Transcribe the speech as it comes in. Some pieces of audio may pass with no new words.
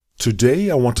Today,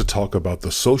 I want to talk about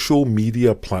the social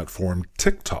media platform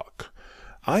TikTok.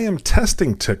 I am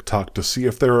testing TikTok to see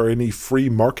if there are any free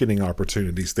marketing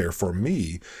opportunities there for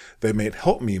me that may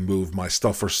help me move my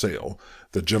stuff for sale.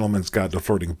 The Gentleman's Guide to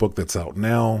Flirting book that's out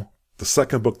now, the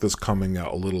second book that's coming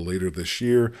out a little later this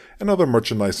year, and other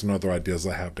merchandise and other ideas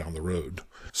I have down the road.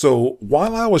 So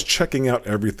while I was checking out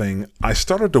everything, I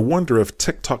started to wonder if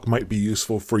TikTok might be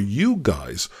useful for you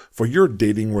guys for your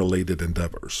dating-related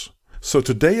endeavors. So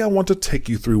today I want to take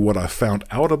you through what I found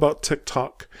out about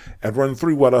TikTok and run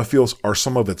through what I feel are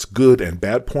some of its good and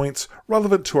bad points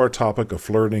relevant to our topic of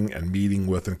flirting and meeting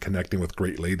with and connecting with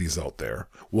great ladies out there.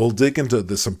 We'll dig into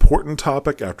this important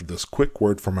topic after this quick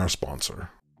word from our sponsor.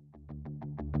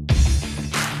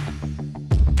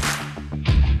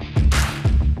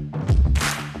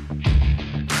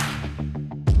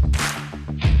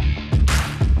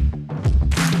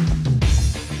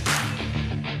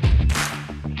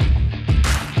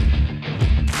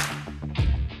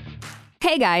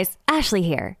 Hey guys, Ashley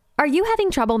here. Are you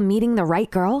having trouble meeting the right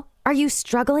girl? Are you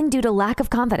struggling due to lack of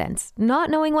confidence, not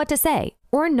knowing what to say,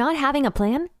 or not having a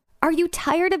plan? Are you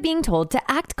tired of being told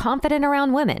to act confident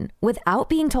around women without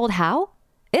being told how?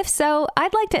 If so,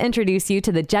 I'd like to introduce you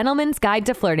to the Gentleman's Guide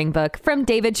to Flirting book from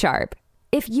David Sharp.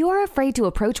 If you are afraid to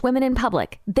approach women in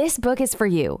public, this book is for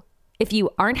you. If you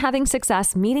aren't having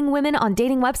success meeting women on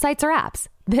dating websites or apps,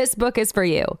 this book is for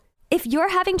you. If you're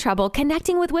having trouble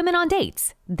connecting with women on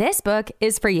dates, this book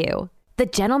is for you. The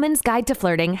Gentleman's Guide to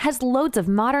Flirting has loads of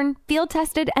modern,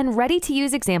 field-tested, and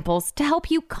ready-to-use examples to help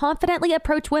you confidently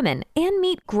approach women and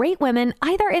meet great women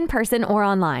either in person or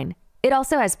online. It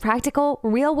also has practical,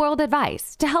 real-world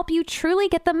advice to help you truly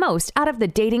get the most out of the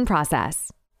dating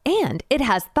process. And it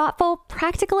has thoughtful,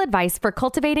 practical advice for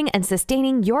cultivating and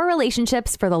sustaining your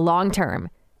relationships for the long term.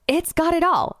 It's got it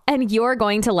all, and you're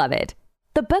going to love it.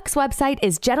 The book's website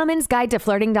is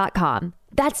gentlemansguidetoflirting.com.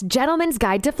 That's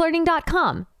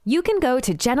gentlemansguidetoflirting.com. You can go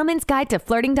to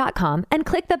gentlemansguidetoflirting.com and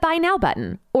click the Buy Now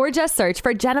button, or just search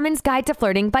for Gentleman's Guide to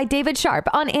Flirting by David Sharp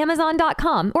on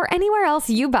Amazon.com or anywhere else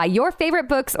you buy your favorite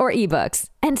books or ebooks,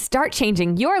 and start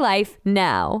changing your life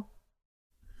now.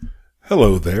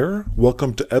 Hello there.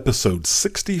 Welcome to episode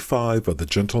 65 of the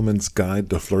Gentleman's Guide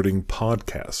to Flirting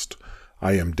podcast.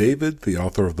 I am David, the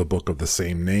author of the book of the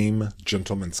same name,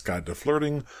 Gentleman's Guide to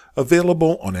Flirting,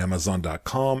 available on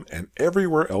Amazon.com and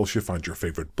everywhere else you find your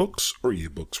favorite books or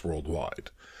ebooks worldwide.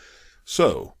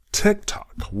 So,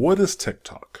 TikTok. What is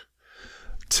TikTok?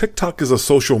 TikTok is a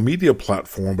social media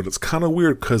platform, but it's kind of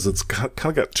weird because it's kind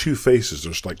of got two faces.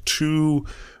 There's like two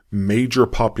major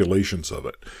populations of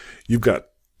it. You've got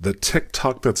the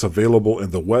TikTok that's available in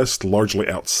the West, largely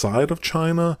outside of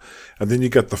China. And then you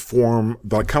get the form,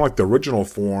 kind of like the original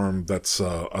form that's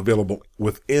available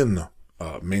within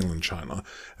mainland China.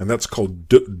 And that's called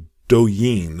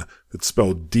Douyin. It's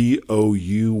spelled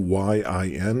Douyin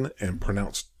and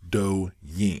pronounced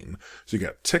Douyin. So you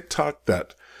got TikTok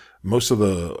that most of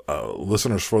the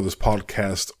listeners for this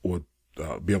podcast would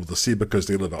be able to see because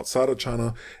they live outside of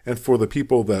China. And for the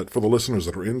listeners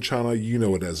that are in China, you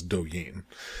know it as Douyin.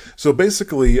 So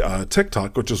basically,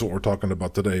 TikTok, which is what we're talking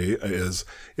about today,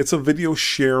 it's a video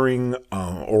sharing,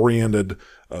 oriented,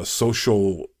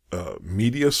 social,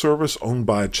 media service owned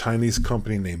by a Chinese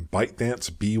company named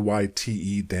ByteDance,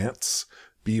 B-Y-T-E Dance,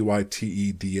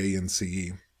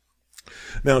 B-Y-T-E-D-A-N-C-E.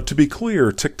 Now, to be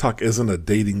clear, TikTok isn't a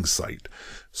dating site.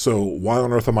 So why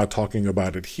on earth am I talking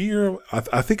about it here?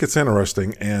 I think it's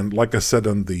interesting. And like I said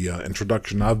in the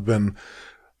introduction, I've been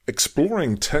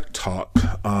exploring TikTok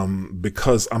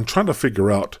because I'm trying to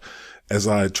figure out, as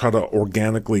I try to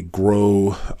organically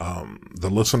grow the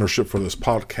listenership for this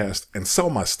podcast and sell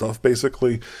my stuff,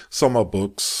 basically, sell my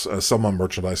books, sell my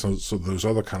merchandise, so those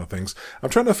other kind of things. I'm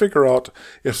trying to figure out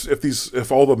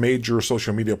if all the major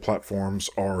social media platforms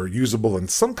are usable in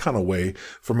some kind of way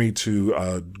for me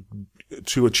to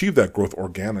achieve that growth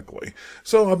organically.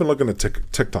 So I've been looking at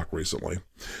TikTok recently.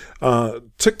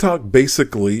 TikTok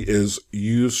basically is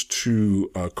used to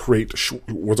create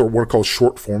what are called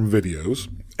short form videos.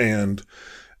 And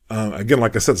again,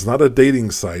 like I said, it's not a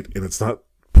dating site and it's not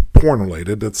porn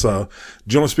related. It's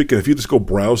generally speaking, if you just go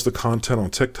browse the content on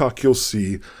TikTok, you'll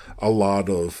see a lot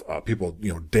of people,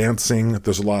 dancing.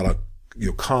 There's a lot of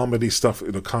comedy stuff,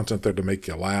 content there to make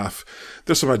you laugh.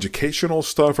 There's some educational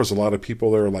stuff. There's a lot of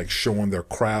people there like showing their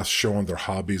crafts, showing their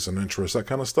hobbies and interests, that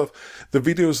kind of stuff. The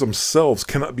videos themselves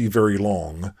cannot be very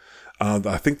long.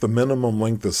 I think the minimum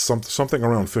length is something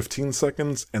around 15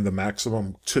 seconds, and the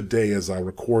maximum today as I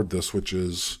record this, which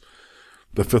is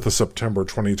the 5th of September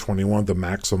 2021, the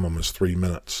maximum is 3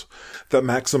 minutes. That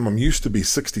maximum used to be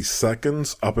 60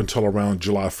 seconds up until around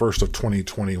July 1st of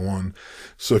 2021.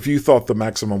 So if you thought the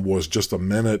maximum was just a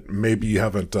minute, maybe you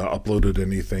haven't uploaded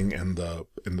anything in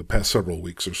the past several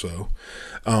weeks or so.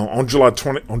 On July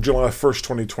 1st,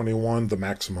 2021, the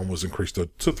maximum was increased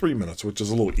to 3 minutes, which is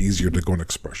a little easier to go and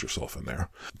express yourself in there.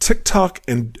 TikTok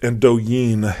and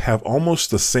Douyin have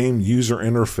almost the same user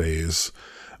interface,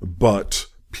 but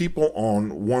people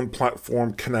on one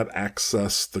platform cannot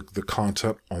access the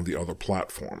content on the other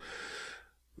platform.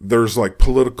 There's like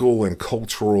political and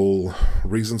cultural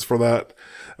reasons for that.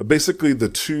 Basically, the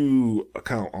two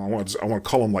I want to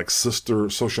call them like sister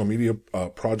social media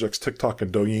projects, TikTok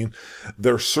and Douyin.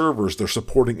 Their servers, their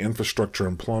supporting infrastructure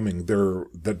and plumbing,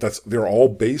 they're all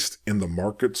based in the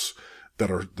markets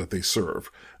that they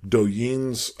serve.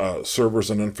 Douyin's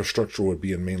servers and infrastructure would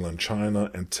be in mainland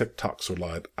China, and TikTok's would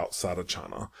lie outside of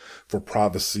China for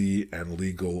privacy and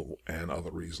legal and other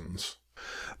reasons.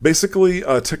 Basically,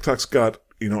 TikTok's got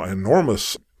an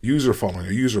enormous user following,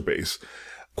 a user base.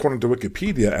 According to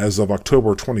Wikipedia, as of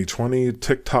October 2020,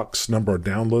 TikTok's number of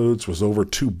downloads was over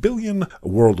 2 billion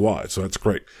worldwide, so that's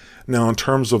great. Now, in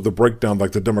terms of the breakdown,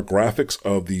 like the demographics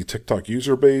of the TikTok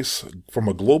user base, from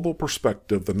a global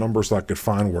perspective, the numbers I could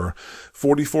find were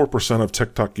 44% of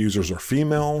TikTok users are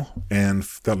female, and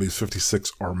that leaves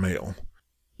 56 are male.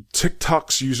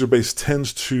 TikTok's user base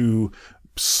tends to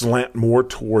slant more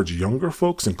towards younger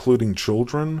folks, including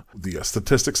children. The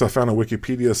statistics I found on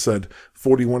Wikipedia said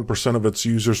 41% of its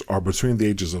users are between the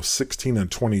ages of 16 and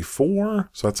 24.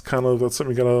 So that's something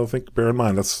you gotta bear in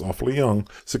mind. That's awfully young,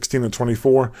 16 and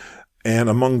 24. And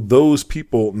among those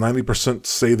people, 90%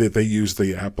 say that they use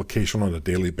the application on a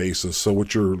daily basis. So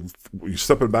you're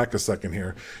stepping back a second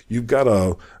here, you've got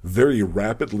a very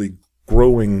rapidly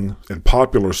growing and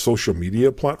popular social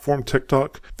media platform,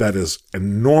 TikTok, that is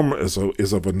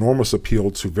of enormous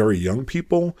appeal to very young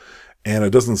people, and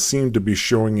it doesn't seem to be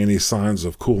showing any signs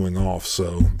of cooling off.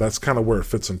 So that's kind of where it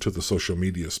fits into the social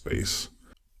media space.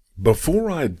 Before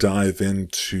I dive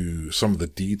into some of the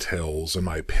details and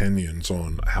my opinions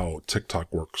on how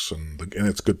TikTok works and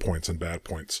its good points and bad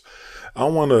points, I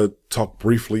want to talk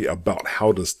briefly about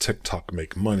how does TikTok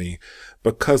make money,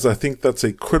 because I think that's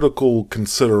a critical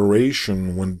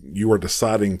consideration when you are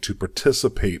deciding to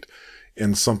participate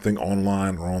in something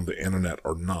online or on the internet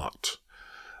or not.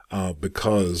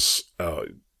 Because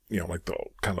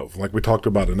like we talked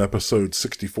about in episode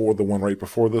 64, the one right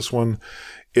before this one,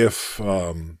 if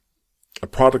a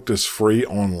product is free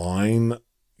online,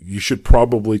 you should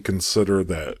probably consider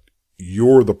that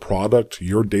you're the product,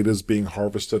 your data is being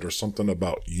harvested, or something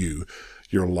about you,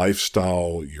 your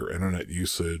lifestyle, your internet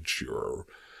usage, your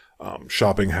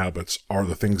shopping habits are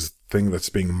the thing that's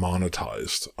being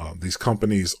monetized. These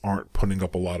companies aren't putting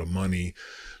up a lot of money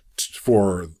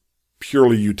for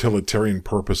purely utilitarian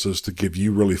purposes to give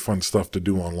you really fun stuff to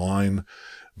do online.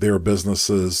 They're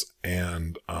businesses,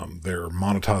 and they're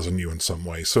monetizing you in some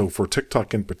way. So for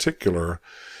TikTok in particular,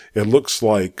 it looks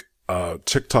like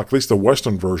TikTok, at least the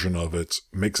Western version of it,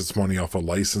 makes its money off of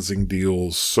licensing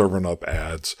deals, serving up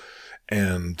ads,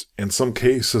 and in some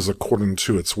cases, according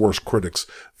to its worst critics,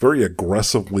 very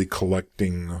aggressively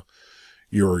collecting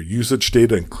your usage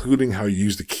data, including how you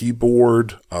use the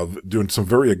keyboard, doing some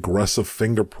very aggressive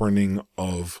fingerprinting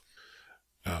of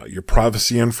your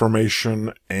privacy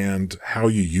information and how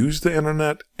you use the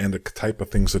internet and the type of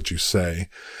things that you say.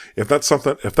 If that's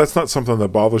not something that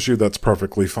bothers you, that's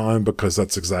perfectly fine, because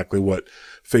that's exactly what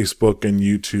Facebook and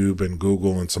YouTube and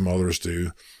Google and some others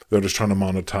do. They're just trying to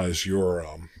monetize your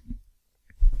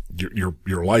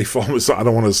life almost. I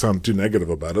don't want to sound too negative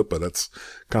about it, but that's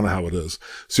kind of how it is.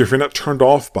 So if you're not turned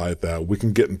off by that, we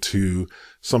can get into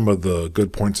some of the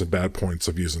good points and bad points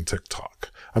of using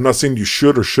TikTok. I'm not saying you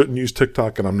should or shouldn't use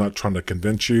TikTok, and I'm not trying to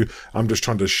convince you. I'm just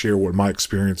trying to share what my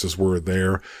experiences were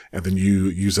there, and then you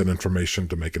use that information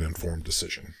to make an informed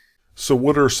decision. So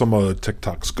what are some of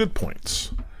TikTok's good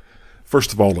points?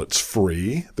 First of all, it's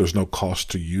free. There's no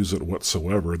cost to use it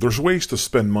whatsoever. There's ways to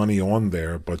spend money on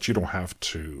there, but you don't have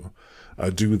to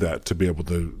do that to be able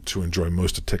to enjoy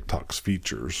most of TikTok's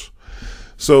features.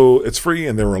 So it's free,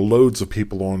 and there are loads of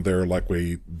people on there, like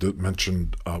we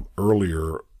mentioned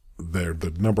earlier.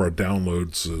 The number of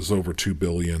downloads is over 2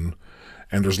 billion,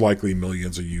 and there's likely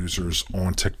millions of users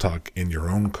on TikTok in your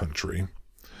own country.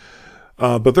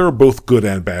 But there are both good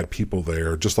and bad people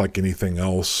there, just like anything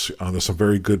else. There's some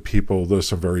very good people, there's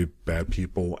some very bad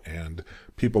people, and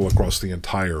people across the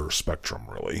entire spectrum,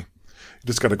 really. You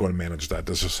just got to go and manage that.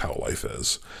 That's just how life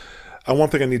is. One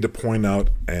thing I need to point out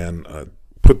and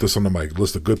put this on my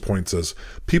list of good points is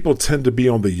people tend to be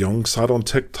on the young side on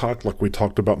TikTok, like we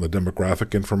talked about in the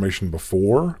demographic information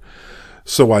before.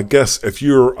 So I guess if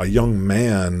you're a young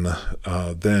man,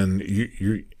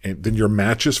 then then your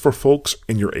matches for folks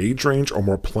in your age range are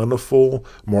more plentiful,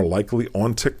 more likely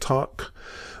on TikTok.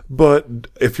 But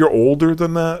if you're older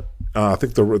than that, I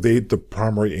think the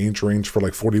primary age range for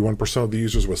like 41% of the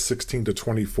users was 16 to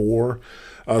 24.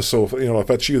 So if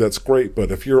that's you, that's great. But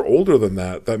if you're older than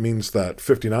that, that means that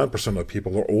 59% of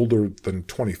people are older than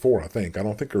 24, I think. I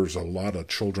don't think there's a lot of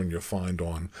children you'll find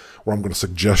on where I'm going to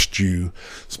suggest you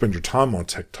spend your time on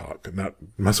TikTok, not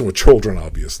messing with children,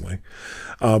 obviously.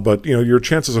 But your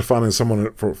chances of finding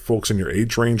someone for folks in your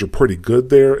age range are pretty good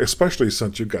there, especially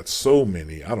since you've got so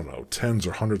many, I don't know, tens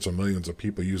or hundreds of millions of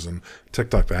people using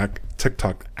TikTok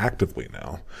actively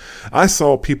now. I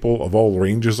saw people of all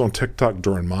ranges on TikTok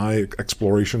during my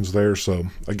explorations there. So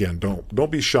again,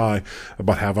 don't be shy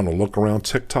about having a look around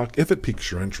TikTok if it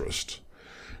piques your interest.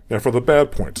 Now for the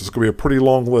bad points, it's going to be a pretty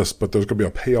long list, but there's going to be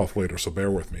a payoff later, so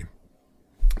bear with me.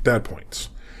 Bad points.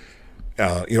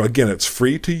 Again, it's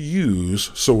free to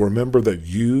use, so remember that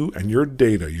you and your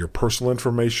data, your personal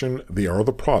information, they are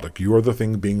the product. You are the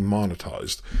thing being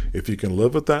monetized. If you can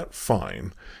live with that,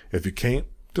 fine. If you can't,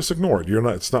 just ignore it.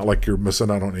 It's not like you're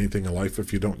missing out on anything in life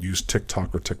if you don't use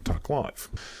TikTok or TikTok Live.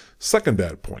 Second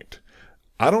bad point.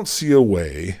 I don't see a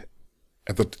way,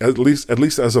 at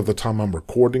least as of the time I'm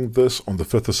recording this on the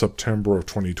 5th of September of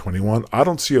 2021, I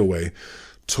don't see a way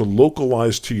to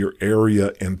localize to your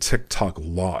area in TikTok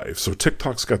Live. So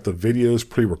TikTok's got the videos,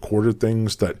 pre-recorded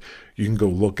things that you can go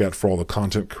look at for all the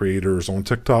content creators on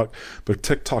TikTok. But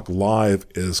TikTok Live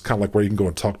is kind of like where you can go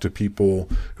and talk to people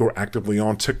who are actively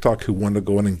on TikTok who want to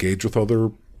go and engage with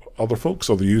other folks,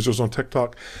 other users on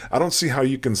TikTok. I don't see how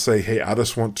you can say, hey, I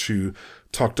just want to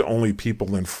talk to only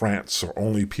people in France or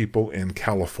only people in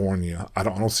California. I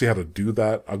don't see how to do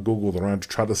that. I Googled around to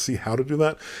try to see how to do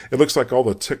that. It looks like all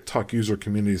the TikTok user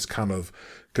community is kind of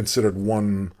considered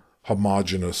one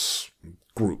homogenous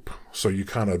group. So you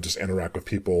kind of just interact with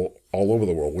people all over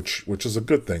the world, which is a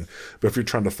good thing. But if you're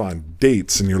trying to find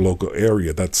dates in your local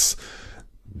area, that's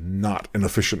not an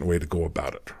efficient way to go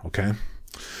about it. Okay.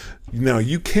 Now,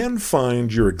 you can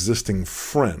find your existing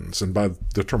friends, and by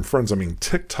the term friends, I mean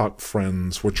TikTok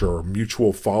friends, which are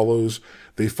mutual follows.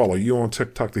 They follow you on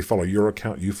TikTok, they follow your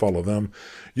account, you follow them.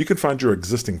 You can find your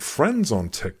existing friends on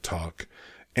TikTok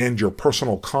and your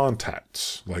personal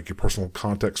contacts, like your personal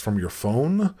contacts from your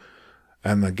phone.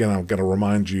 And again, I've got to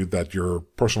remind you that your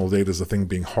personal data is the thing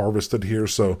being harvested here.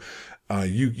 So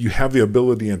you have the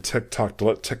ability in TikTok to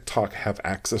let TikTok have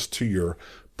access to your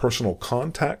personal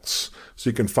contacts, so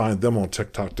you can find them on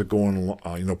TikTok to go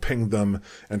and ping them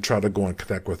and try to go and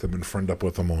connect with them and friend up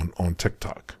with them on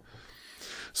TikTok.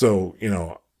 So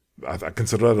I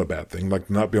consider that a bad thing, like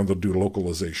not being able to do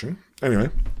localization. Anyway,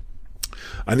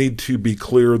 I need to be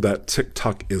clear that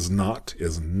TikTok is not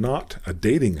a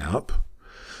dating app.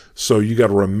 So you got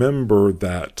to remember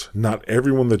that not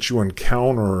everyone that you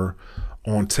encounter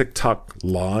on TikTok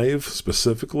Live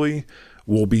specifically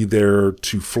will be there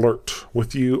to flirt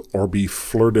with you or be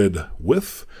flirted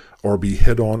with or be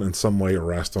hit on in some way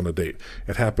or asked on a date.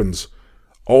 It happens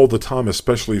all the time,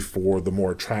 especially for the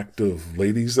more attractive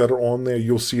ladies that are on there.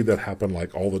 You'll see that happen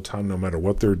like all the time, no matter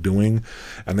what they're doing.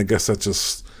 And I guess that's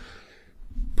just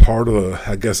part of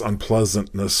the,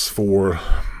 unpleasantness for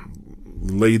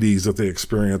ladies that they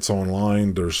experience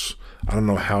online. I don't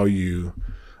know how you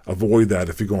avoid that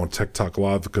if you go on TikTok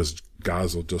Live, because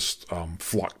guys will just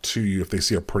flock to you if they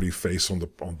see a pretty face on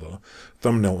the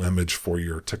thumbnail image for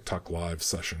your TikTok Live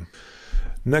session.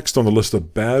 Next on the list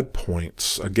of bad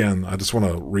points, again, I just want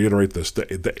to reiterate this.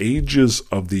 The ages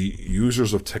of the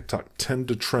users of TikTok tend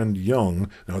to trend young.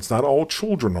 Now, it's not all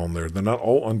children on there. They're not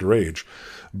all underage.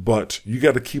 But you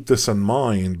got to keep this in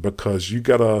mind, because you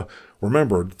got to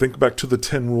remember, think back to the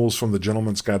 10 rules from the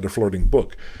Gentleman's Guide to Flirting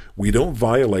book. We don't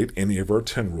violate any of our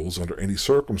 10 rules under any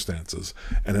circumstances.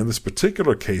 And in this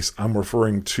particular case, I'm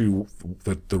referring to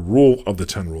the rule of the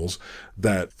 10 rules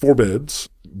that forbids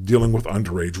dealing with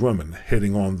underage women,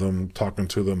 hitting on them, talking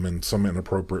to them in some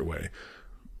inappropriate way.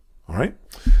 All right?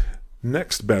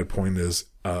 Next bad point is,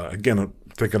 again,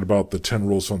 thinking about the 10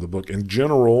 rules from the book. In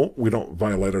general, we don't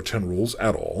violate our 10 rules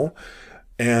at all.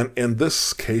 And in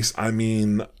this case, I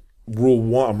mean Rule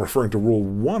 1, I'm referring to Rule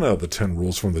 1 of the 10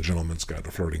 rules from the Gentleman's Guide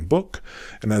to Flirting book.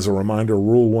 And as a reminder,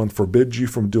 Rule 1 forbids you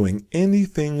from doing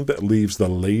anything that leaves the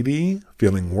lady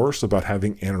feeling worse about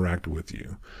having interacted with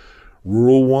you.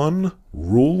 Rule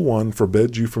 1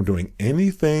 forbids you from doing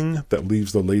anything that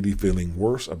leaves the lady feeling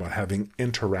worse about having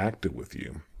interacted with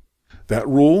you. That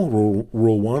rule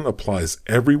 1, applies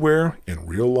everywhere in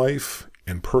real life,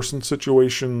 in-person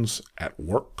situations, at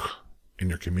work, in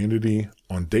your community,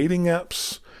 on dating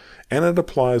apps, and it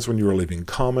applies when you are leaving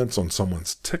comments on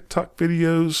someone's TikTok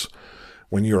videos,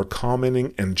 when you are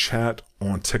commenting in chat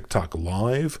on TikTok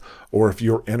Live, or if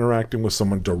you're interacting with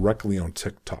someone directly on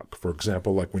TikTok. For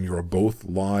example, like when you are both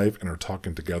live and are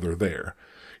talking together there.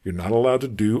 You're not allowed to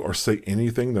do or say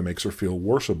anything that makes her feel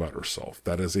worse about herself.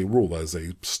 That is a rule, as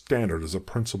a standard, as a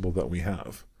principle that we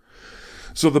have.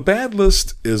 So the bad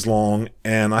list is long,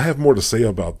 and I have more to say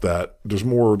about that. There's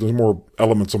more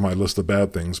elements on my list of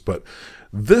bad things, but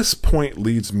this point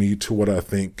leads me to what I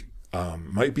think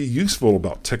might be useful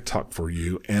about TikTok for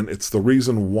you, and it's the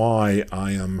reason why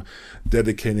I am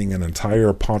dedicating an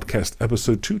entire podcast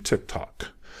episode to TikTok.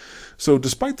 So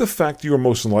despite the fact you are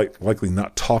most likely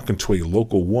not talking to a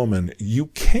local woman, you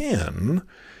can,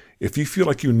 if you feel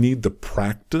like you need the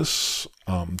practice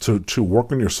to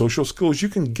work on your social skills, you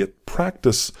can get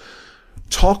practice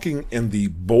talking in the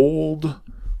bold,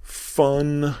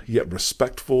 fun, yet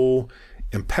respectful,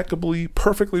 impeccably,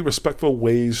 perfectly respectful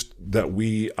ways that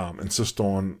we insist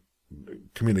on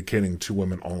communicating to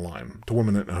women online, to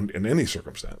women in any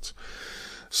circumstance.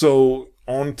 So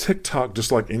on TikTok,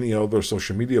 just like any other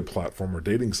social media platform or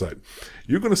dating site,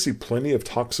 you're going to see plenty of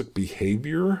toxic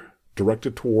behavior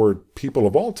directed toward people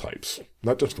of all types,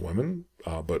 not just women,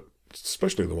 but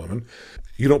especially the women.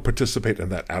 You don't participate in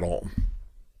that at all.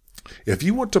 If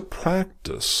you want to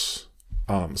practice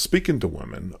speaking to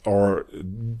women, or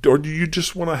do you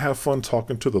just want to have fun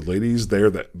talking to the ladies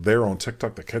there on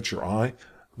TikTok that catch your eye,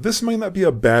 this may not be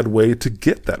a bad way to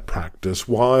get that practice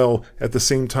while at the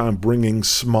same time bringing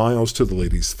smiles to the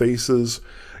ladies' faces.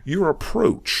 Your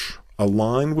approach,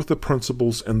 aligned with the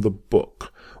principles in the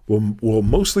book, will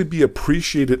mostly be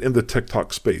appreciated in the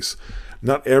TikTok space.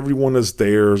 Not everyone is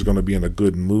going to be in a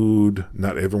good mood.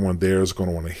 Not everyone there is going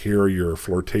to want to hear your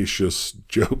flirtatious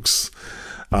jokes.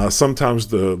 Sometimes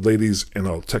the ladies in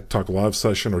a TikTok live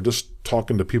session are just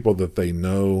talking to people that they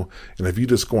know. And if you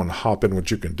just go and hop in, what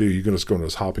you can do, you can just go and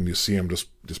just hop in, you see them,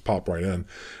 just pop right in.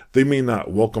 They may not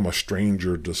welcome a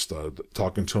stranger just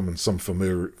talking to them in some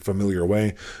familiar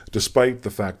way, despite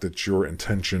the fact that your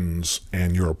intentions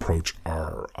and your approach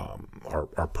are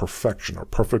perfection, are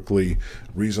perfectly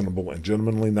reasonable and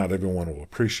genuinely. Not everyone will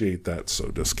appreciate that, so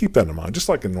just keep that in mind. Just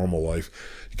like in normal life,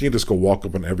 you can't just go walk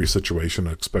up in every situation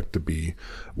and expect to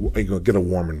get a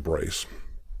warm embrace.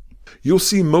 You'll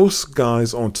see most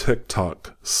guys on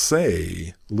TikTok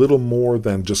say little more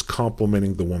than just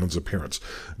complimenting the woman's appearance,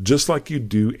 just like you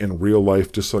do in real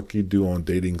life, just like you do on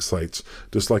dating sites,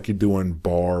 just like you do in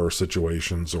bar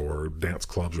situations or dance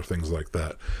clubs or things like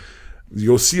that.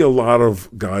 You'll see a lot of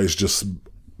guys just,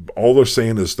 all they're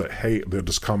saying is that, hey, they're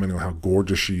just commenting on how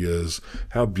gorgeous she is,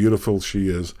 how beautiful she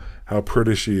is, how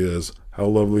pretty she is, how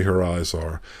lovely her eyes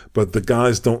are. But the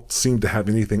guys don't seem to have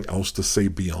anything else to say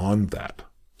beyond that.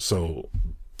 So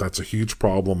that's a huge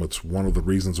problem. It's one of the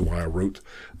reasons why I wrote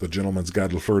the Gentleman's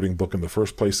Guide to Flirting book in the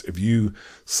first place. If you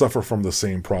suffer from the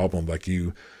same problem, like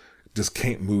you just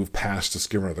can't move past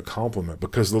just giving her the compliment,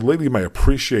 because the lady may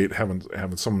appreciate having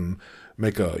someone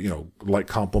make a light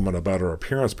compliment about her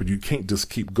appearance, but you can't just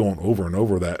keep going over and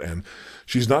over that. And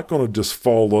she's not going to just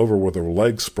fall over with her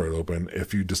legs spread open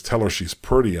if you just tell her she's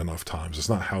pretty enough times. It's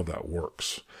not how that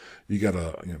works.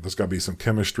 There's got to be some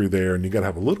chemistry there, and you got to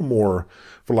have a little more,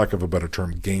 for lack of a better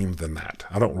term, game than that.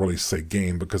 I don't really say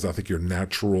game because I think your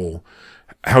natural,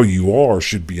 how you are,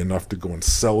 should be enough to go and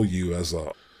sell you as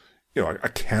a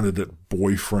candidate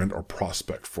boyfriend or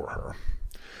prospect for her.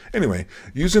 Anyway,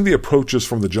 using the approaches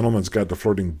from the Gentleman's Guide to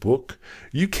Flirting book,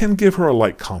 you can give her a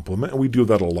light compliment, and we do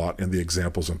that a lot in the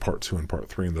examples in part 2 and part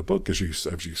 3 in the book, as you've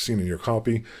seen in your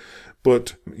copy.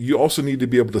 But you also need to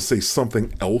be able to say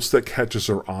something else that catches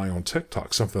her eye on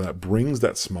TikTok, something that brings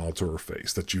that smile to her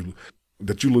face that you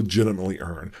legitimately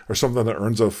earn, or something that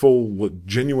earns a full,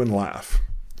 genuine laugh.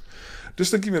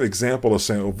 Just to give you an example of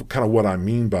saying kind of what I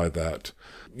mean by that,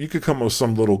 you could come up with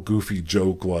some little goofy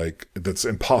joke like that's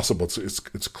impossible.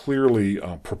 It's clearly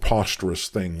a preposterous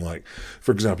thing. Like,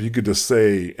 for example, you could just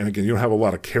say, and again, you don't have a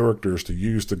lot of characters to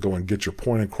use to go and get your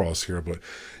point across here, but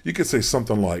you could say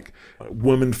something like,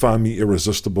 women find me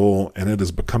irresistible and it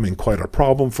is becoming quite a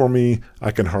problem for me.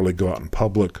 I can hardly go out in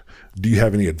public. Do you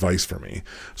have any advice for me?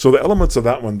 So the elements of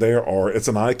that one there are, it's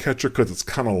an eye catcher because it's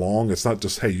kind of long. It's not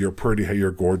just, hey, you're pretty, hey,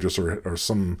 you're gorgeous, or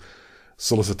some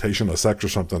solicitation of sex or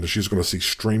something that she's going to see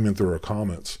streaming through her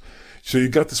comments. So you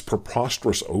got this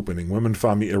preposterous opening. Women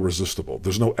find me irresistible.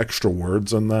 There's no extra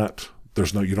words in that.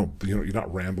 There's no, you're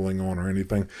not rambling on or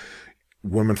anything.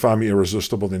 women find me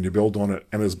irresistible, then you build on it,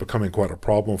 and it's becoming quite a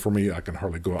problem for me. I can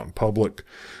hardly go out in public.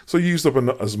 So you use up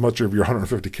as much of your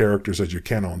 150 characters as you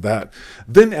can on that.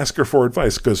 Then ask her for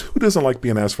advice, because who doesn't like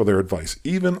being asked for their advice?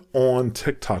 Even on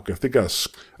TikTok, if they got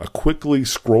a quickly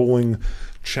scrolling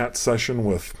chat session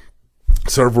with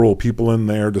several people in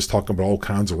there just talking about all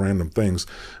kinds of random things,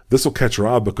 this will catch her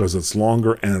eye because it's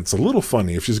longer and it's a little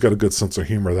funny. If she's got a good sense of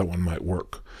humor, that one might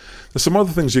work. There's some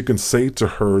other things you can say to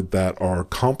her that are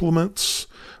compliments,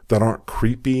 that aren't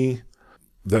creepy,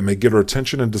 that may get her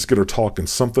attention and just get her talking.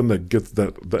 Something that gets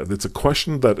that it's a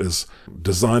question that is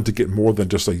designed to get more than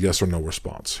just a yes or no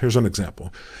response. Here's an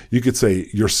example. You could say,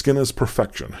 your skin is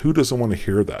perfection. Who doesn't want to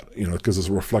hear that? Because it's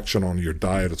a reflection on your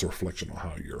diet. It's a reflection on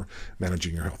how you're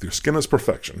managing your health. Your skin is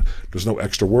perfection. There's no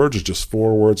extra words. It's just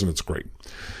 4 words and it's great.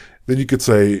 Then you could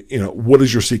say, what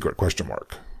is your secret? ?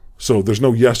 So there's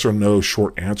no yes or no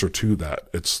short answer to that.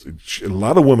 It's a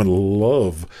lot of women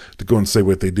love to go and say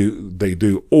what they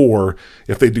do. Or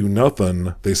if they do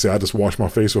nothing, they say, I just wash my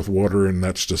face with water and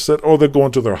that's just it. Or they go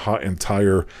into their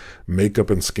entire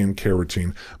makeup and skincare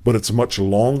routine. But it's a much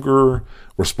longer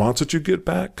response that you get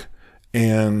back.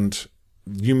 And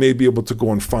you may be able to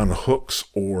go and find hooks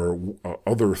or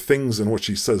other things in what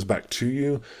she says back to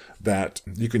you that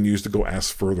you can use to go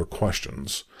ask further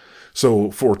questions.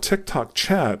 So for TikTok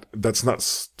chat, that's not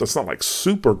like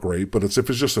super great, but if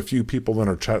it's just a few people in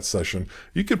her chat session,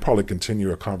 you could probably continue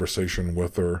a conversation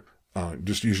with her,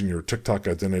 just using your TikTok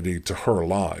identity to her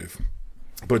live.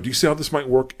 But do you see how this might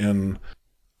work in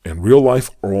real life,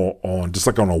 or on just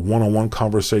like on a one-on-one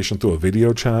conversation through a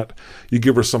video chat? You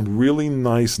give her some really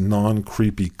nice,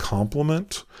 non-creepy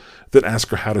compliment, then ask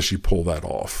her, how does she pull that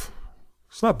off?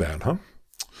 It's not bad, huh?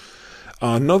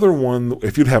 Another one,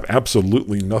 if you'd have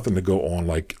absolutely nothing to go on,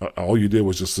 like all you did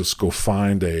was just go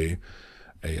find a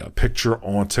picture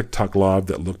on TikTok Live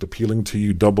that looked appealing to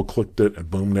you, double-clicked it, and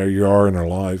boom, there you are in her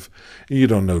live. And you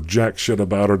don't know jack shit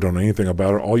about her, don't know anything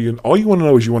about her. All you want to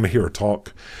know is you want to hear her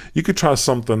talk. You could try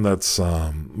something that's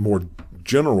more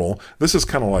general. This is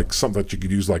kind of like something that you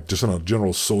could use like just in a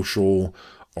general social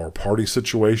or party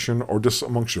situation, or just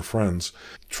amongst your friends.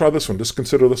 Try this one. Just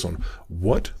consider this one.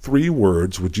 What 3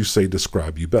 words would you say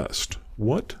describe you best?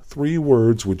 What 3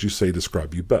 words would you say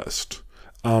describe you best?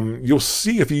 You'll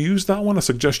see if you use that one, I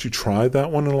suggest you try that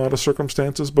one in a lot of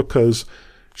circumstances, because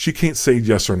she can't say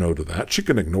yes or no to that. She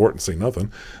can ignore it and say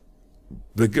nothing.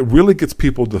 It really gets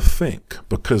people to think,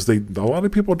 because a lot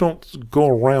of people don't go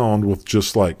around with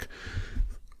just like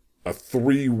a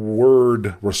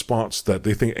 3-word response that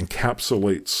they think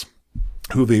encapsulates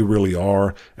who they really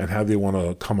are and how they want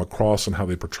to come across and how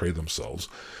they portray themselves.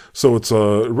 So it's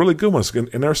a really good one.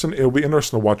 It'll be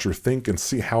interesting to watch her think and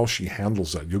see how she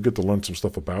handles that. You'll get to learn some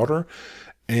stuff about her,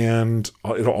 and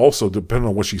it'll also, depending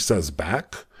on what she says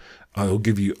back, it'll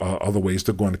give you other ways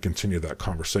to go on to continue that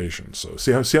conversation. So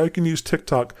see how you can use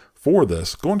TikTok for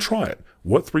this. Go and try it.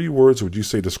 What 3 words would you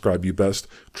say describe you best?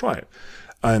 Try it.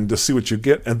 And to see what you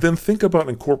get, and then think about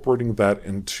incorporating that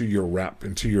into your rap,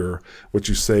 into what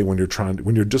you say when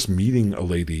you're just meeting a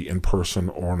lady in person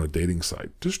or on a dating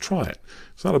site. Just try it.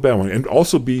 It's not a bad one. And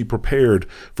also be prepared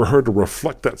for her to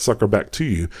reflect that sucker back to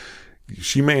you.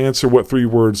 She may answer what 3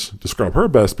 words describe her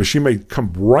best, but she may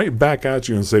come right back at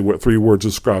you and say what 3 words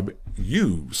describe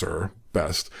you, sir,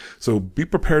 best. So be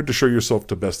prepared to show yourself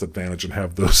to best advantage and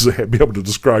have those be able to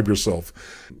describe yourself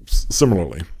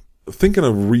similarly. Thinking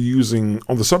of reusing,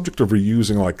 on the subject of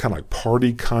reusing like kind of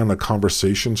party kind of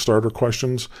conversation starter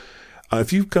questions,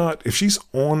 if she's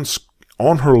on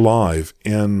her live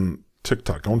in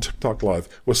TikTok, on TikTok Live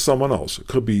with someone else, it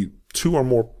could be 2 or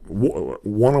more, 1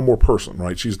 or more person,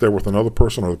 right? She's there with another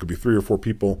person, or it could be 3 or 4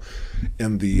 people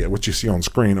in what you see on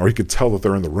screen, or you could tell that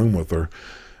they're in the room with her.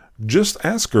 Just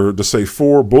ask her to say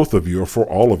for both of you, or for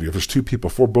all of you, if there's 2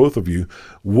 people, for both of you,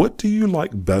 what do you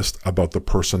like best about the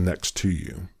person next to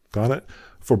you? Got it?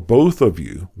 For both of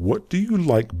you, what do you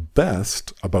like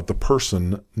best about the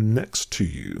person next to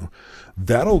you?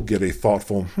 That'll get a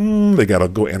thoughtful, they got to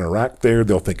go interact there.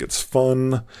 They'll think it's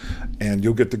fun. And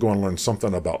you'll get to go and learn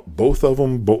something about both of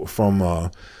them, from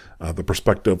the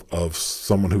perspective of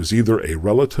someone who's either a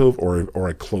relative or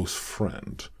a close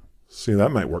friend. See,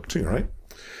 that might work too, right?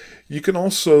 You can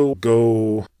also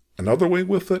go another way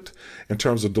with it in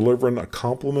terms of delivering a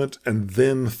compliment and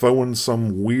then throwing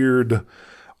some weird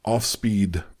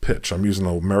off-speed pitch. I'm using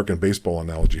an American baseball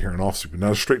analogy here, an off-speed,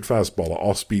 not a straight fastball, an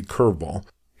off-speed curveball.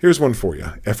 Here's one for you.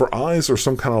 If her eyes are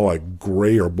some kind of like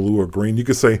gray or blue or green, you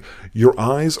could say, your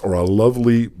eyes are a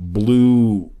lovely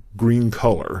blue-green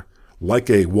color,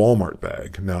 like a Walmart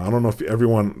bag. Now, I don't know if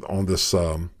everyone on this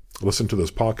listened to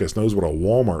this podcast knows what a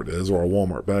Walmart is or a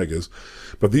Walmart bag is.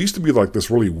 But they used to be like this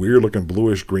really weird looking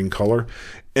bluish green color.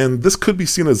 And this could be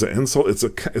seen as an insult.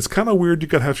 It's kind of weird. You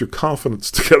got to have your confidence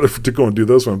together to go and do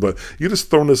this one. But you just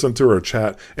throw this into our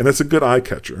chat, and it's a good eye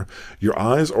catcher. Your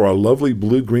eyes are a lovely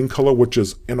blue-green color, which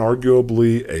is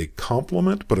inarguably a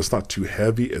compliment, but it's not too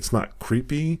heavy. It's not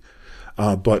creepy.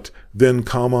 But then,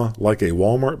 like a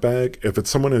Walmart bag, if it's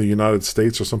someone in the United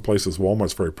States or some places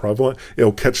Walmart's very prevalent,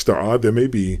 it'll catch their eye. They may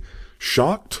be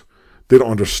shocked. They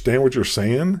don't understand what you're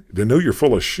saying. They know you're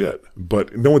full of shit, but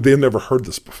they've never heard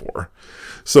this before.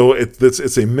 So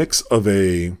it's a mix of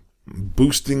a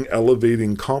boosting,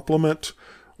 elevating compliment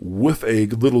with a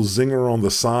little zinger on the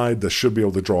side that should be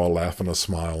able to draw a laugh and a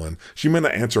smile. And she may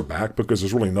not answer back because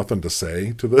there's really nothing to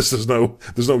say to this. There's no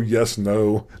yes,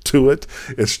 no to it.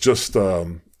 It's just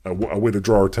a way to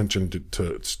draw attention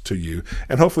to you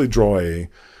and hopefully draw a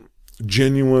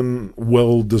genuine,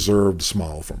 well-deserved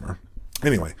smile from her.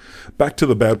 Anyway, back to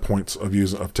the bad points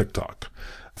of TikTok.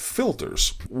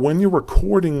 Filters. When you're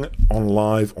recording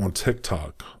live on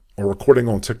TikTok, or recording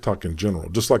on TikTok in general,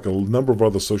 just like a number of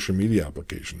other social media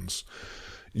applications,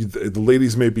 the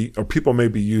ladies may be, or people may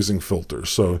be using filters.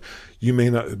 So you may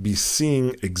not be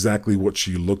seeing exactly what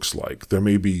she looks like. There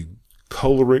may be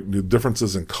the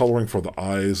differences in coloring for the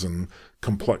eyes and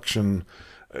complexion.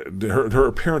 Her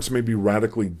appearance may be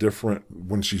radically different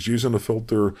when she's using a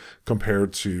filter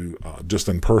compared to just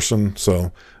in person.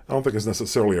 So I don't think it's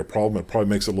necessarily a problem. It probably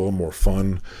makes it a little more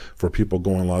fun for people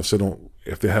going live. So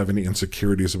if they have any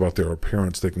insecurities about their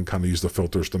appearance, they can kind of use the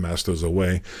filters to mask those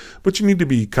away. But you need to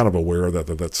be kind of aware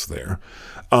of that's there.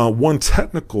 One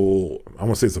technical, I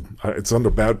want to say it's under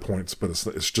bad points, but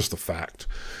it's just a fact.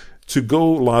 To go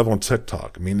live on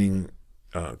TikTok, meaning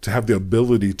to have the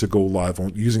ability to go live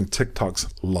on using TikTok's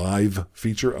live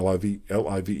feature,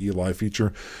 L-I-V-E live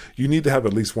feature, you need to have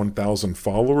at least 1,000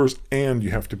 followers and you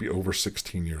have to be over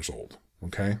 16 years old.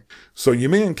 Okay. So you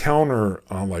may encounter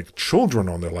like children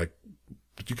on there, like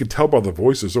you can tell by the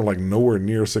voices, they're like nowhere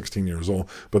near 16 years old,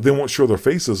 but they won't show their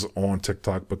faces on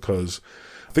TikTok because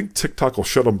I think TikTok will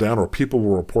shut them down or people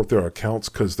will report their accounts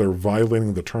because they're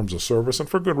violating the terms of service. And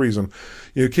for good reason.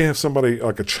 You can't have somebody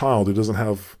like a child who doesn't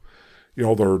have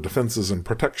all their defenses and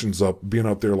protections up, being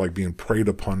out there like being preyed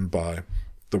upon by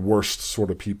the worst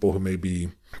sort of people who may be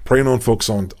preying on folks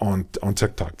on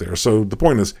TikTok there. So the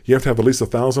point is you have to have at least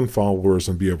 1,000 followers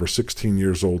and be over 16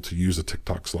 years old to use the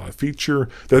TikTok's live feature.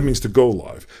 That means to go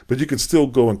live, but you can still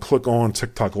go and click on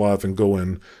TikTok live and go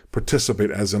and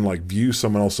participate, as in like view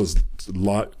someone else's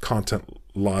content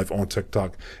live on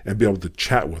TikTok and be able to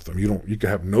chat with them. You can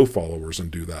have no followers and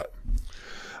do that.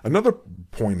 Another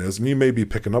point is, and you may be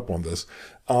picking up on this,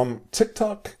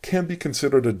 TikTok can be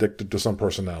considered addicted to some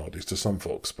personalities, to some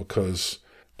folks, because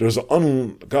there's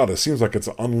it seems like it's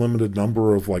an unlimited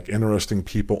number of like interesting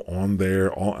people on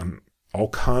there, all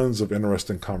kinds of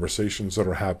interesting conversations that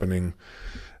are happening.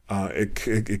 It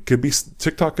could be,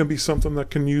 TikTok can be something that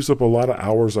can use up a lot of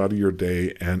hours out of your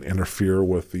day and interfere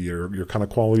with your kind of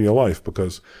quality of life,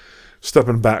 because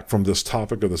stepping back from this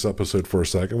topic of this episode for a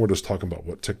second, we're just talking about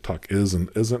what TikTok is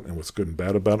and isn't and what's good and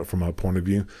bad about it from my point of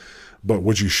view. But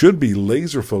what you should be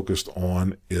laser focused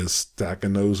on is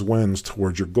stacking those wins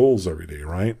towards your goals every day,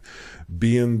 right?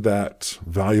 Being that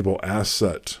valuable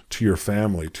asset to your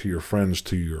family, to your friends,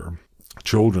 to your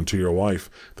children, to your wife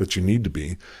that you need to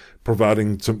be,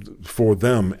 providing for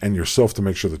them and yourself to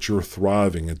make sure that you're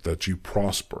thriving and that you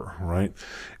prosper, right?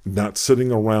 Not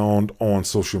sitting around on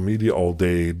social media all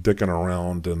day, dicking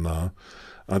around and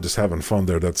just having fun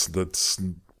there. That's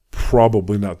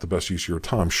probably not the best use of your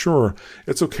time. Sure,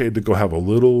 it's okay to go have a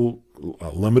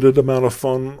limited amount of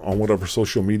fun on whatever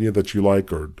social media that you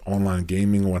like or online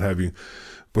gaming or what have you,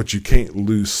 but you can't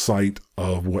lose sight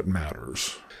of what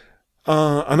matters.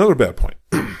 Another bad point.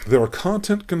 There are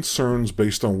content concerns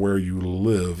based on where you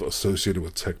live associated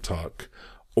with TikTok,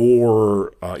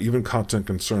 or even content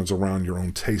concerns around your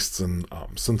own tastes and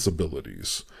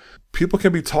sensibilities. People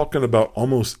can be talking about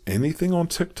almost anything on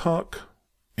TikTok,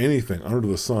 anything under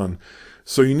the sun,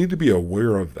 so you need to be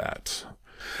aware of that.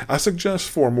 I suggest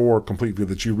for a more complete view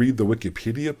that you read the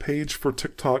Wikipedia page for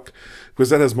TikTok,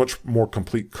 because that has much more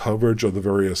complete coverage of the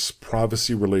various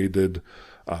privacy-related,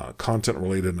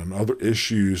 content-related, and other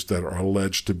issues that are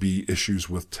alleged to be issues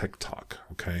with TikTok,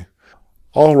 okay?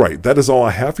 All right, that is all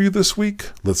I have for you this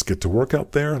week. Let's get to work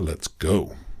out there. Let's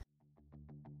go.